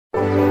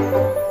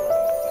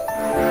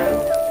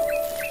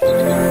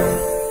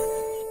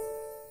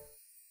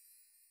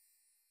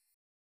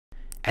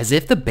As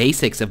if the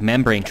basics of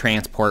membrane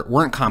transport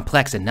weren't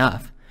complex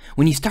enough,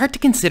 when you start to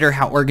consider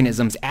how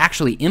organisms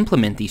actually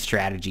implement these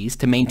strategies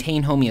to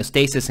maintain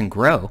homeostasis and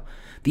grow,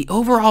 the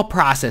overall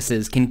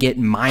processes can get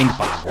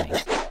mind-boggling.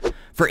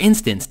 For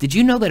instance, did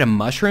you know that a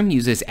mushroom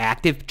uses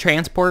active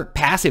transport,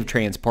 passive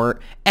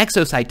transport,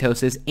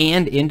 exocytosis,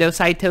 and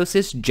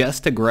endocytosis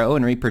just to grow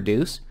and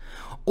reproduce?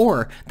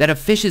 Or that a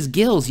fish's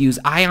gills use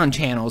ion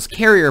channels,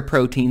 carrier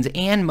proteins,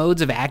 and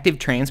modes of active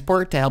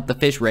transport to help the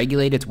fish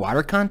regulate its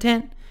water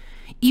content?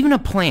 Even a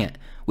plant,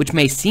 which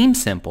may seem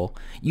simple,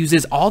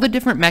 uses all the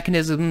different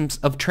mechanisms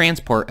of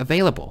transport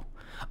available.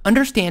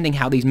 Understanding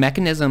how these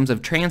mechanisms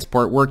of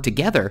transport work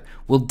together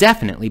will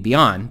definitely be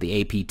on the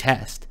AP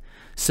test.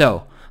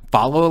 So,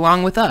 follow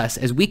along with us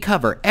as we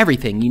cover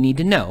everything you need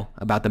to know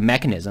about the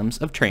mechanisms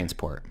of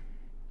transport.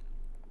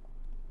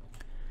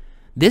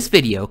 This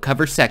video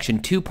covers section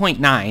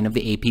 2.9 of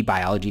the AP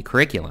Biology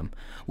curriculum,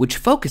 which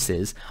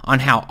focuses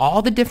on how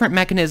all the different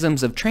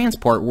mechanisms of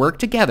transport work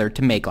together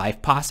to make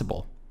life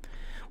possible.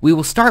 We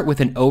will start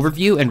with an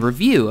overview and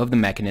review of the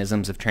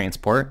mechanisms of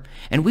transport,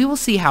 and we will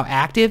see how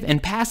active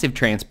and passive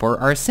transport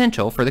are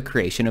essential for the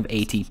creation of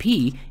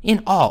ATP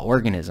in all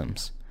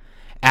organisms.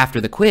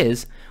 After the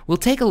quiz, we'll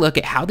take a look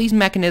at how these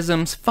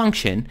mechanisms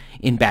function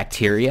in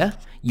bacteria,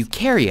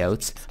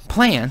 eukaryotes,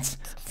 plants,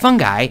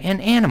 fungi, and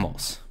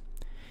animals.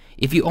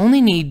 If you only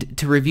need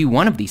to review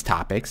one of these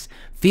topics,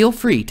 feel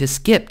free to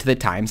skip to the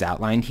times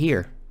outlined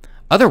here.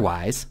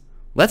 Otherwise,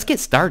 let's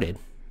get started.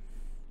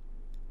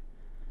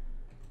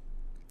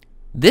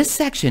 This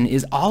section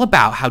is all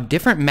about how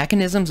different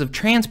mechanisms of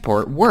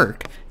transport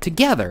work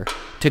together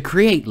to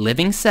create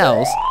living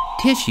cells,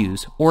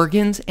 tissues,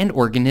 organs, and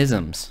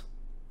organisms.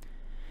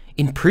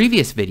 In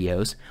previous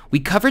videos,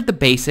 we covered the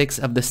basics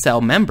of the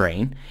cell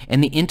membrane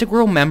and the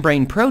integral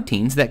membrane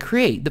proteins that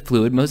create the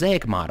fluid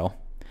mosaic model.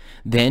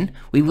 Then,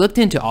 we looked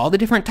into all the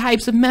different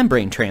types of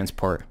membrane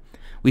transport.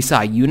 We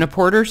saw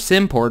uniporters,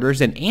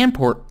 symporters, and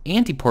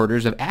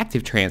antiporters of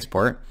active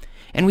transport,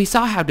 and we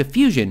saw how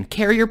diffusion,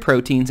 carrier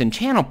proteins, and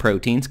channel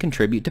proteins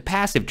contribute to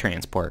passive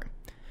transport.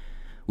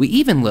 We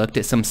even looked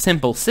at some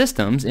simple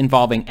systems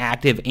involving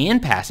active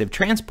and passive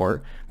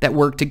transport that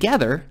work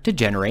together to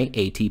generate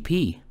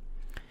ATP.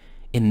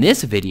 In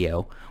this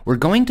video, we're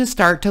going to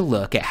start to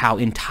look at how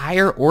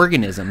entire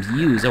organisms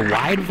use a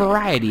wide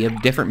variety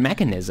of different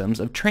mechanisms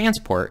of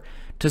transport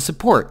to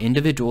support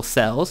individual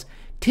cells,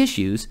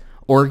 tissues,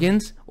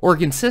 organs,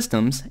 organ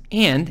systems,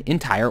 and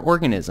entire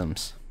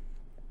organisms.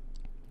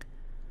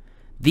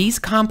 These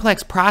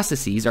complex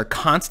processes are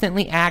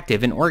constantly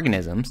active in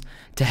organisms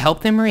to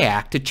help them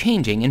react to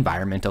changing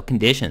environmental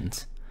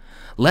conditions.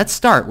 Let's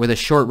start with a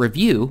short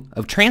review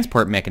of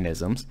transport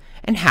mechanisms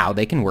and how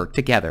they can work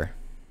together.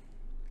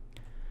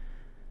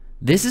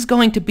 This is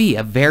going to be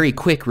a very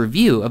quick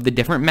review of the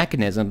different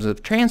mechanisms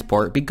of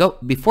transport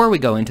before we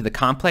go into the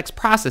complex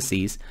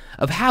processes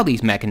of how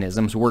these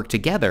mechanisms work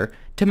together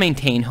to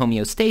maintain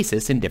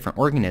homeostasis in different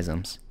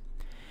organisms.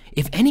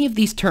 If any of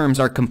these terms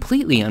are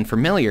completely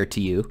unfamiliar to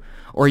you,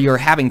 or you're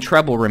having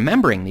trouble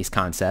remembering these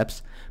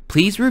concepts,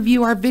 please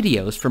review our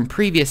videos from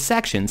previous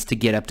sections to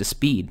get up to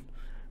speed.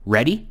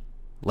 Ready?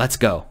 Let's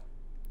go.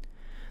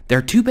 There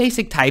are two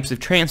basic types of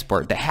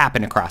transport that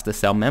happen across the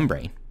cell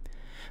membrane.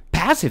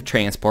 Passive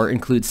transport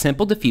includes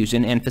simple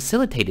diffusion and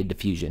facilitated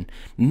diffusion,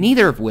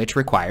 neither of which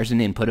requires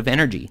an input of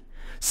energy.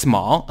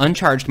 Small,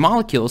 uncharged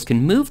molecules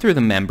can move through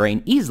the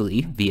membrane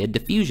easily via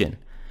diffusion.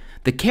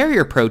 The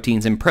carrier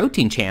proteins and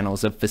protein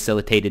channels of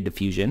facilitated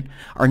diffusion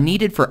are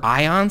needed for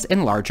ions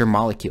and larger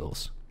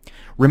molecules.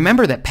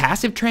 Remember that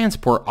passive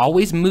transport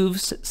always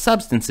moves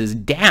substances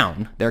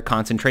down their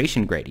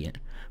concentration gradient,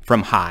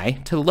 from high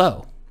to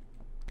low.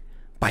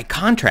 By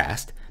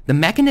contrast, the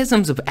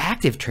mechanisms of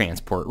active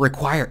transport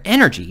require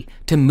energy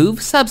to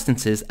move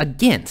substances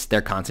against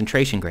their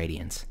concentration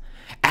gradients.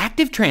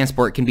 Active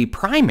transport can be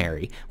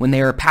primary when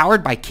they are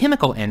powered by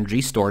chemical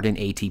energy stored in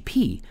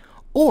ATP,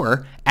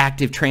 or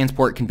active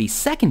transport can be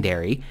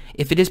secondary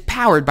if it is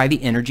powered by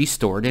the energy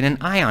stored in an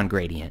ion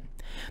gradient.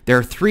 There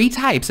are three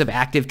types of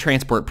active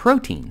transport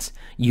proteins: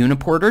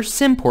 uniporters,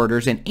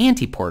 symporters, and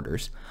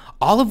antiporters,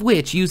 all of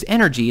which use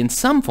energy in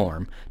some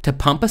form to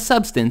pump a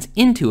substance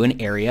into an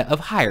area of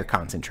higher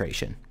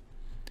concentration.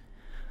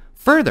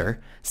 Further,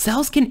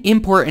 cells can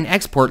import and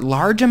export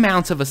large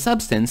amounts of a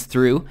substance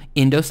through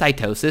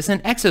endocytosis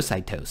and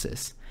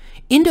exocytosis.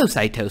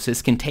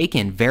 Endocytosis can take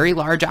in very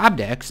large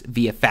objects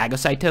via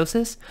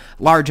phagocytosis,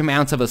 large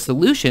amounts of a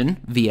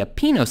solution via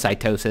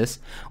pinocytosis,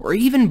 or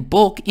even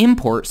bulk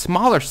import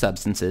smaller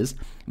substances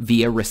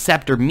via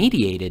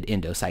receptor-mediated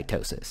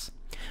endocytosis.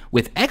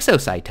 With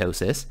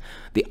exocytosis,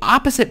 the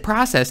opposite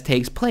process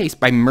takes place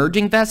by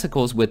merging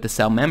vesicles with the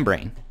cell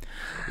membrane.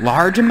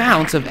 Large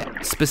amounts of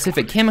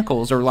specific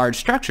chemicals or large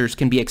structures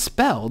can be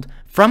expelled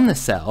from the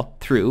cell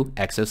through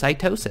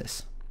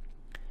exocytosis.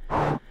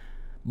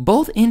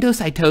 Both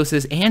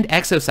endocytosis and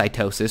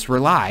exocytosis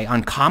rely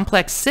on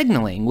complex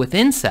signaling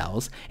within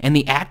cells and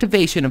the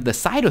activation of the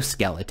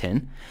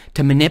cytoskeleton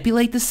to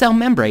manipulate the cell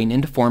membrane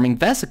into forming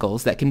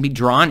vesicles that can be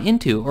drawn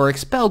into or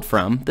expelled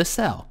from the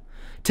cell.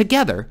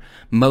 Together,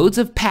 modes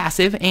of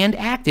passive and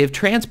active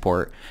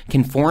transport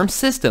can form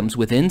systems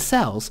within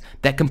cells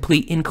that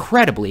complete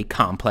incredibly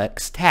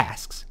complex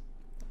tasks.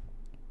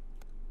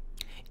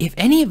 If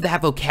any of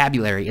that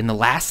vocabulary in the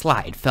last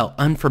slide felt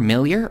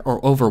unfamiliar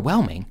or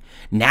overwhelming,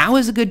 now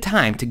is a good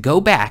time to go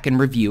back and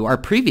review our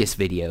previous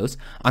videos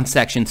on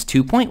sections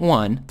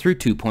 2.1 through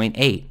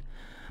 2.8.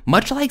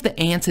 Much like the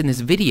ants in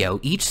this video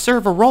each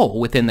serve a role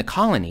within the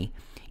colony,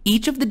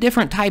 each of the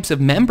different types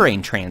of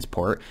membrane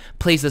transport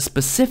plays a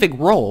specific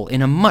role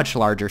in a much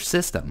larger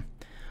system.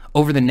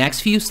 Over the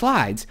next few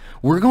slides,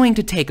 we're going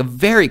to take a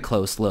very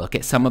close look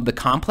at some of the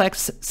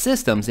complex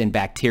systems in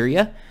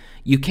bacteria,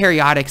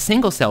 eukaryotic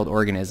single-celled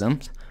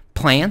organisms,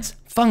 plants,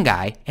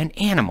 fungi, and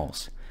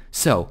animals.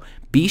 So,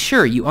 be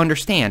sure you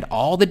understand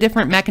all the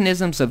different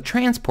mechanisms of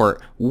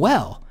transport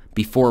well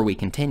before we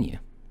continue.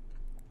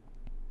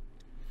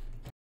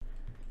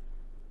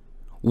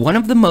 One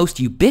of the most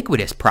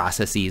ubiquitous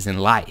processes in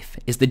life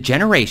is the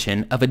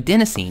generation of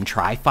adenosine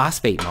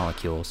triphosphate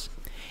molecules.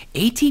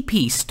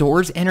 ATP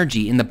stores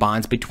energy in the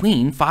bonds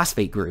between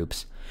phosphate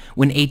groups.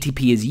 When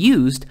ATP is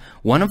used,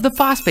 one of the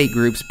phosphate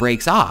groups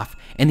breaks off,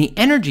 and the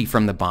energy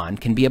from the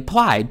bond can be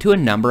applied to a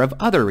number of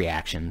other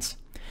reactions.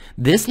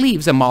 This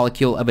leaves a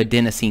molecule of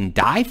adenosine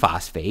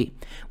diphosphate,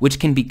 which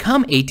can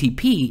become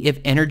ATP if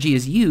energy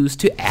is used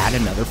to add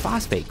another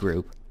phosphate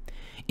group.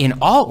 In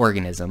all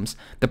organisms,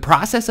 the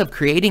process of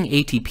creating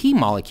ATP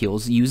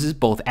molecules uses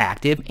both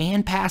active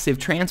and passive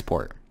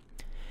transport.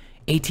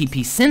 ATP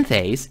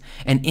synthase,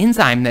 an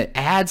enzyme that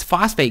adds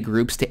phosphate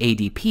groups to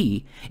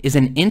ADP, is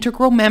an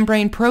integral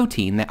membrane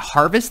protein that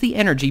harvests the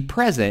energy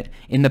present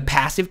in the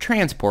passive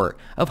transport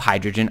of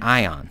hydrogen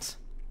ions.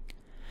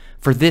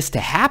 For this to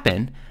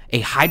happen, a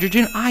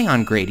hydrogen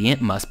ion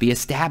gradient must be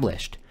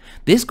established.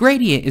 This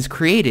gradient is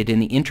created in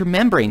the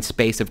intermembrane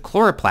space of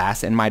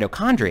chloroplasts and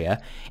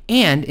mitochondria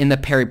and in the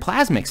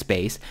periplasmic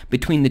space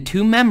between the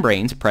two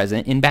membranes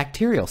present in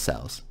bacterial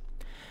cells.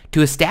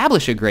 To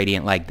establish a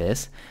gradient like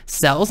this,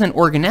 cells and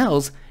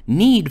organelles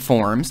need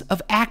forms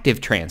of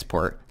active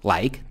transport,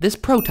 like this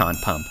proton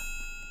pump.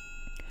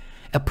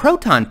 A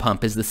proton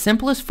pump is the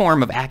simplest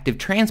form of active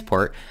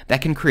transport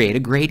that can create a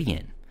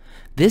gradient.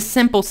 This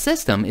simple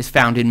system is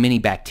found in many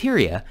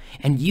bacteria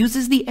and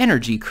uses the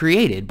energy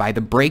created by the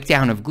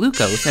breakdown of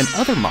glucose and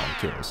other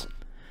molecules.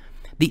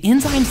 The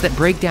enzymes that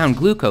break down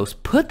glucose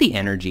put the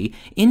energy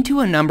into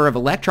a number of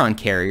electron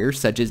carriers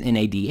such as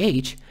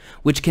NADH,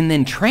 which can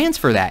then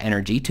transfer that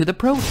energy to the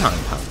proton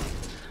pump.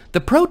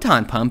 The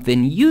proton pump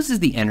then uses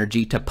the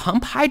energy to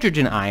pump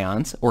hydrogen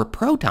ions, or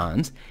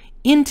protons,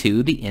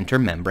 into the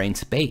intermembrane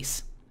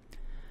space.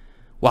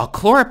 While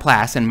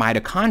chloroplasts and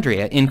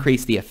mitochondria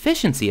increase the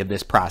efficiency of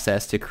this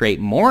process to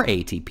create more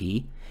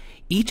ATP,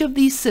 each of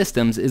these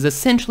systems is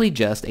essentially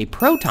just a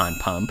proton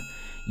pump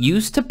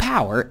used to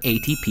power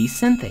ATP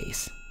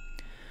synthase.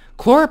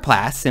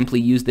 Chloroplasts simply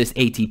use this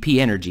ATP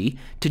energy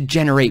to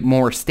generate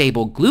more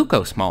stable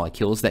glucose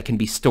molecules that can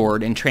be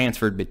stored and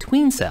transferred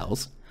between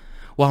cells,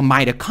 while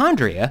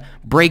mitochondria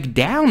break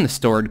down the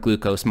stored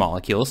glucose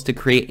molecules to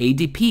create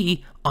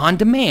ADP on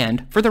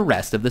demand for the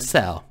rest of the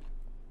cell.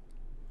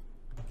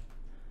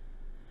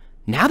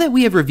 Now that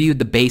we have reviewed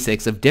the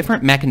basics of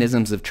different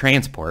mechanisms of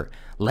transport,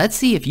 let's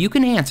see if you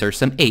can answer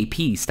some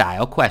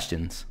AP-style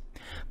questions.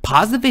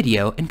 Pause the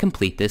video and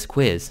complete this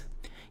quiz.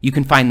 You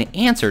can find the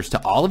answers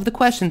to all of the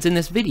questions in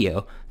this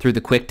video through the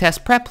quick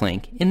test prep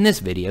link in this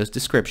video's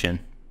description.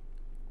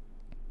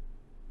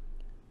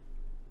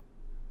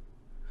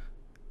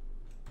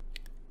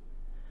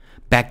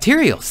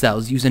 Bacterial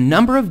cells use a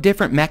number of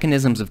different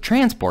mechanisms of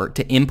transport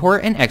to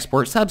import and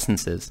export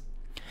substances.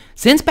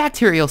 Since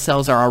bacterial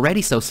cells are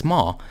already so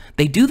small,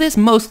 they do this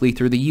mostly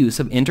through the use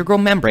of integral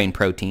membrane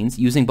proteins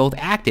using both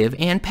active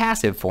and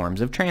passive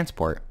forms of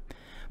transport.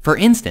 For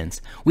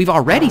instance, we've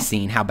already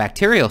seen how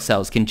bacterial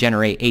cells can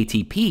generate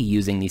ATP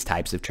using these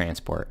types of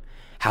transport.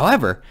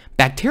 However,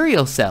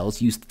 bacterial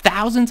cells use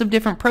thousands of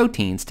different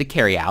proteins to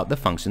carry out the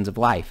functions of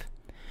life.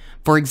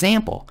 For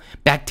example,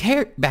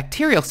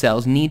 bacterial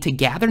cells need to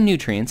gather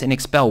nutrients and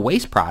expel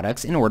waste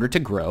products in order to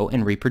grow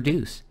and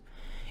reproduce.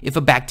 If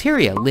a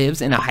bacteria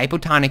lives in a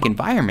hypotonic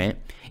environment,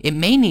 it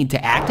may need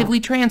to actively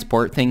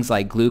transport things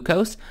like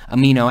glucose,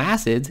 amino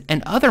acids,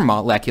 and other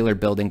molecular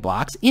building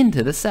blocks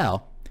into the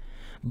cell.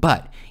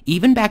 But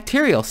even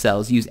bacterial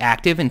cells use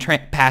active and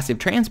passive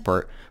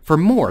transport for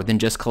more than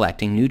just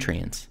collecting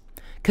nutrients.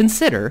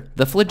 Consider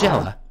the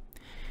flagella.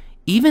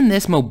 Even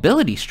this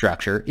mobility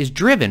structure is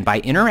driven by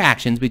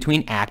interactions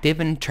between active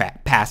and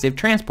passive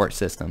transport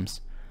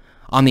systems.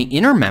 On the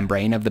inner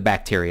membrane of the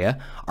bacteria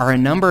are a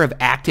number of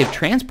active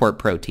transport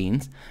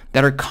proteins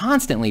that are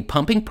constantly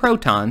pumping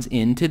protons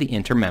into the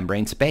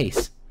intermembrane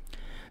space.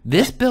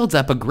 This builds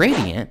up a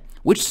gradient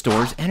which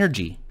stores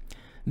energy.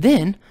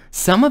 Then,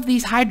 some of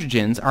these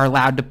hydrogens are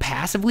allowed to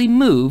passively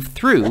move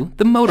through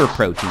the motor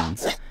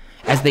proteins.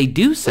 As they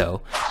do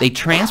so, they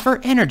transfer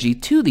energy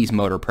to these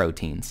motor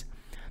proteins.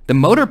 The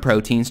motor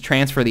proteins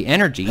transfer the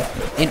energy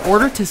in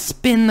order to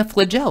spin the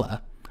flagella,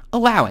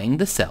 allowing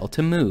the cell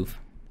to move.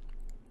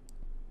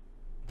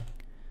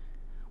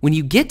 When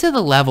you get to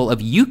the level of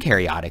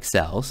eukaryotic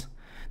cells,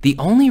 the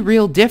only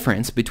real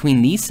difference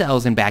between these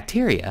cells and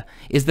bacteria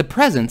is the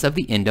presence of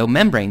the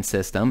endomembrane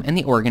system and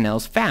the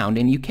organelles found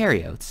in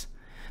eukaryotes.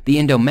 The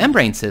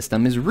endomembrane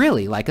system is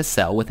really like a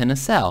cell within a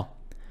cell.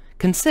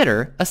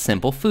 Consider a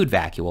simple food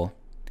vacuole.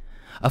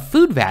 A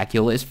food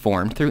vacuole is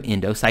formed through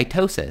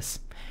endocytosis.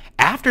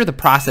 After the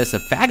process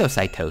of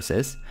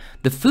phagocytosis,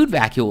 the food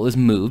vacuole is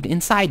moved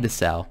inside the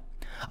cell.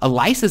 A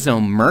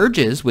lysosome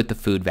merges with the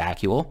food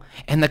vacuole,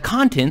 and the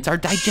contents are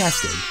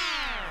digested.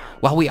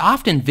 While we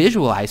often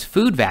visualize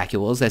food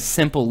vacuoles as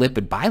simple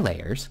lipid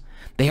bilayers,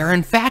 they are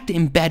in fact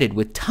embedded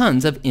with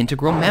tons of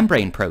integral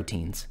membrane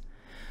proteins.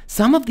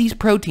 Some of these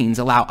proteins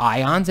allow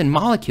ions and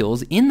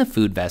molecules in the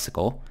food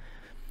vesicle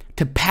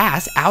to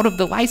pass out of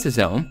the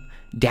lysosome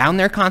down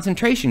their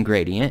concentration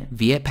gradient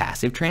via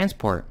passive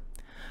transport.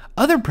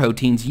 Other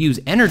proteins use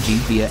energy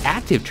via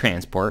active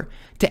transport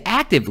to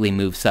actively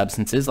move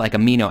substances like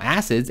amino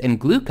acids and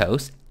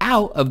glucose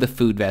out of the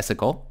food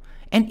vesicle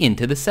and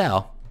into the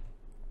cell.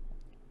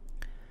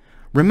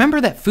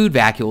 Remember that food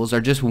vacuoles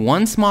are just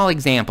one small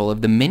example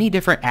of the many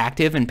different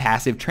active and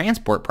passive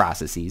transport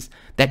processes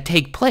that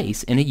take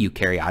place in a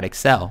eukaryotic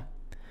cell.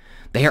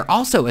 They are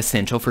also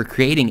essential for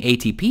creating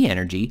ATP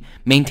energy,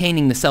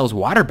 maintaining the cell's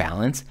water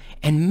balance,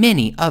 and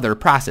many other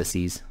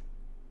processes.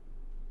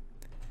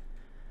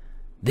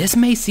 This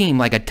may seem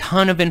like a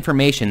ton of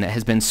information that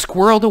has been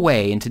squirreled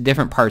away into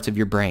different parts of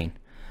your brain,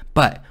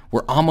 but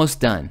we're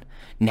almost done.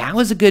 Now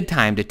is a good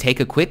time to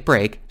take a quick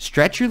break,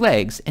 stretch your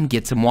legs, and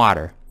get some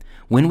water.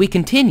 When we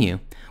continue,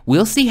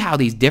 we'll see how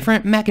these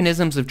different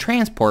mechanisms of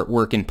transport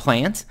work in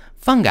plants,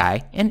 fungi,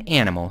 and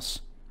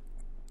animals.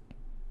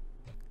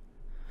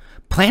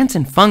 Plants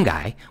and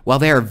fungi, while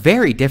they are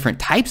very different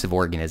types of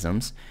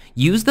organisms,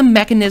 use the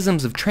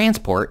mechanisms of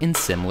transport in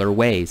similar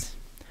ways.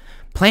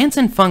 Plants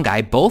and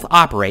fungi both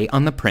operate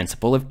on the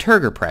principle of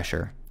turgor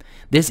pressure.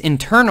 This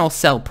internal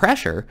cell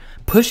pressure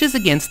pushes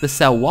against the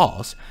cell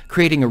walls,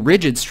 creating a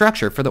rigid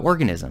structure for the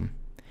organism.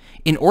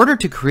 In order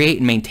to create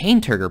and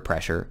maintain turgor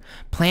pressure,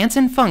 plants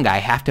and fungi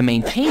have to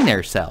maintain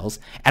their cells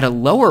at a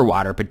lower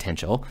water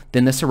potential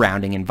than the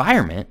surrounding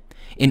environment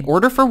in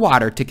order for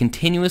water to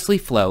continuously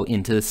flow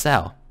into the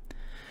cell.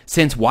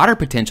 Since water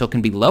potential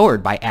can be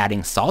lowered by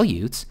adding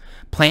solutes,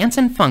 plants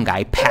and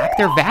fungi pack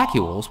their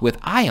vacuoles with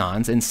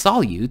ions and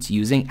solutes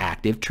using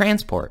active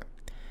transport.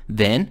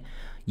 Then,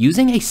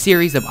 using a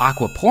series of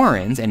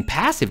aquaporins and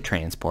passive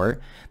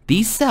transport,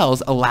 these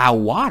cells allow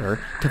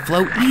water to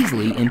flow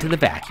easily into the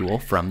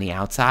vacuole from the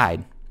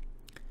outside.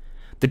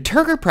 The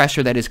turgor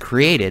pressure that is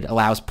created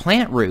allows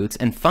plant roots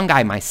and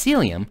fungi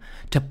mycelium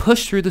to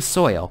push through the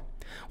soil,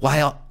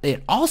 while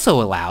it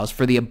also allows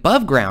for the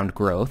above-ground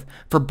growth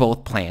for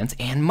both plants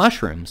and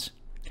mushrooms.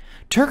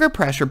 Turgor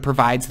pressure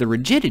provides the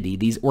rigidity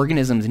these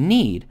organisms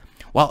need,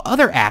 while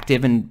other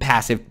active and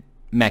passive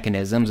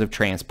mechanisms of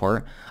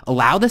transport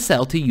allow the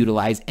cell to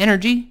utilize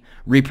energy,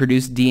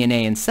 reproduce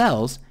DNA in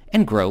cells,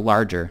 and grow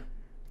larger.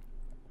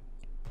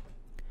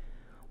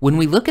 When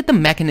we look at the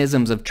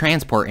mechanisms of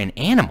transport in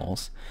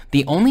animals,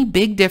 the only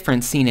big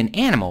difference seen in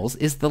animals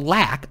is the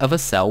lack of a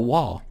cell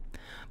wall.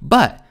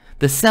 But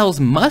the cells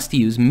must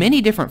use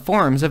many different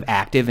forms of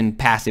active and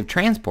passive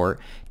transport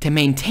to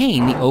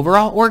maintain the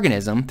overall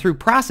organism through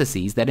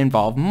processes that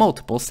involve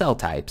multiple cell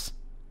types.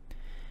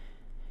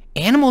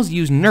 Animals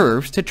use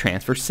nerves to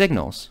transfer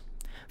signals.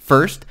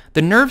 First,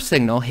 the nerve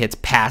signal hits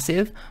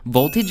passive,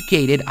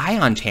 voltage-gated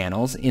ion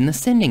channels in the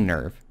sending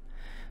nerve.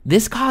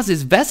 This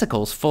causes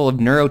vesicles full of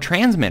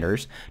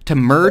neurotransmitters to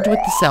merge with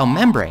the cell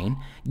membrane,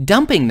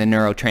 dumping the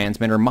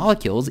neurotransmitter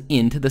molecules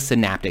into the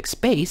synaptic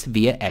space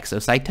via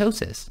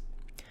exocytosis.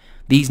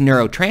 These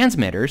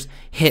neurotransmitters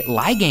hit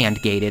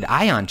ligand-gated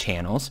ion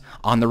channels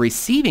on the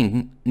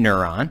receiving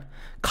neuron,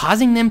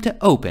 causing them to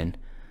open,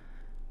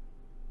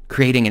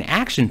 creating an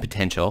action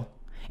potential,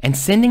 and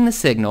sending the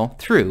signal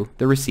through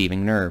the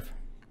receiving nerve.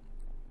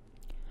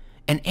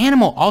 An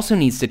animal also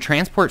needs to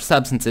transport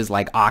substances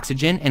like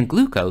oxygen and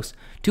glucose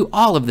to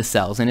all of the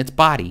cells in its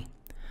body.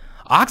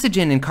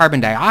 Oxygen and carbon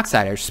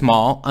dioxide are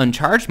small,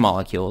 uncharged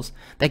molecules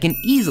that can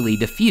easily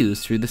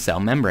diffuse through the cell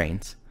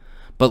membranes.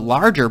 But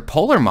larger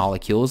polar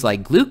molecules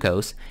like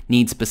glucose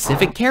need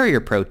specific carrier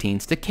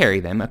proteins to carry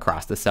them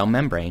across the cell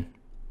membrane.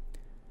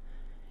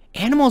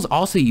 Animals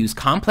also use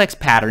complex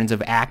patterns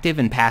of active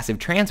and passive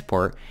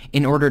transport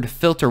in order to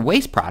filter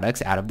waste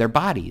products out of their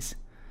bodies.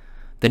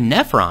 The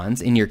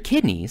nephrons in your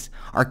kidneys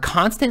are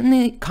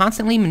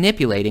constantly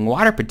manipulating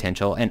water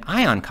potential and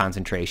ion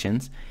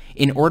concentrations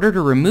in order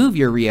to remove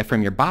urea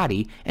from your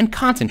body and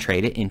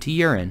concentrate it into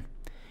urine.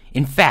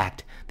 In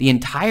fact, the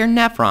entire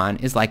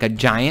nephron is like a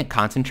giant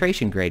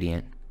concentration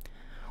gradient.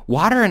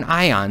 Water and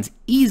ions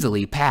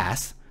easily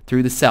pass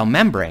through the cell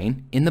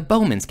membrane in the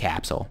Bowman's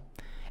capsule.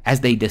 As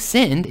they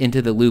descend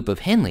into the loop of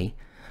Henle,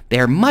 they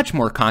are much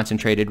more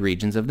concentrated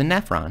regions of the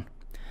nephron.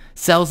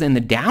 Cells in the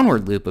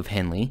downward loop of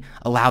Henle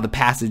allow the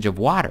passage of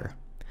water,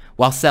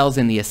 while cells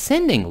in the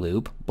ascending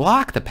loop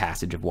block the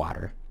passage of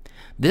water.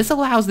 This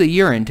allows the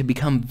urine to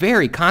become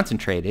very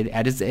concentrated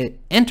as it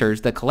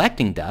enters the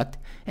collecting duct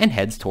and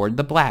heads toward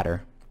the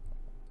bladder.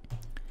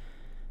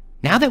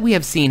 Now that we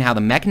have seen how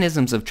the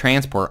mechanisms of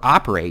transport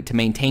operate to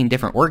maintain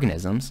different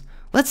organisms,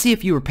 let's see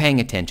if you were paying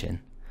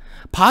attention.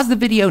 Pause the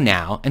video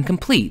now and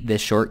complete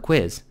this short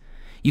quiz.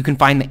 You can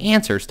find the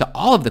answers to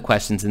all of the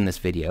questions in this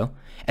video,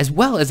 as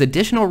well as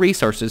additional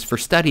resources for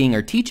studying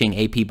or teaching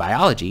AP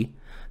Biology,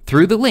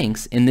 through the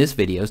links in this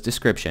video's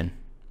description.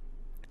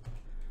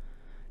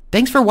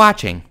 Thanks for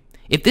watching.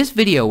 If this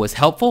video was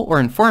helpful or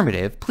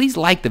informative, please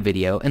like the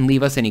video and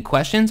leave us any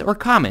questions or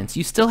comments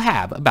you still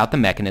have about the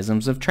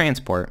mechanisms of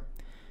transport.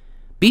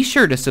 Be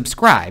sure to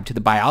subscribe to the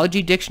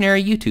Biology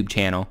Dictionary YouTube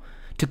channel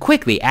to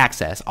quickly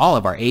access all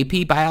of our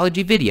AP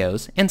Biology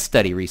videos and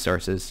study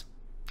resources.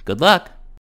 Good luck!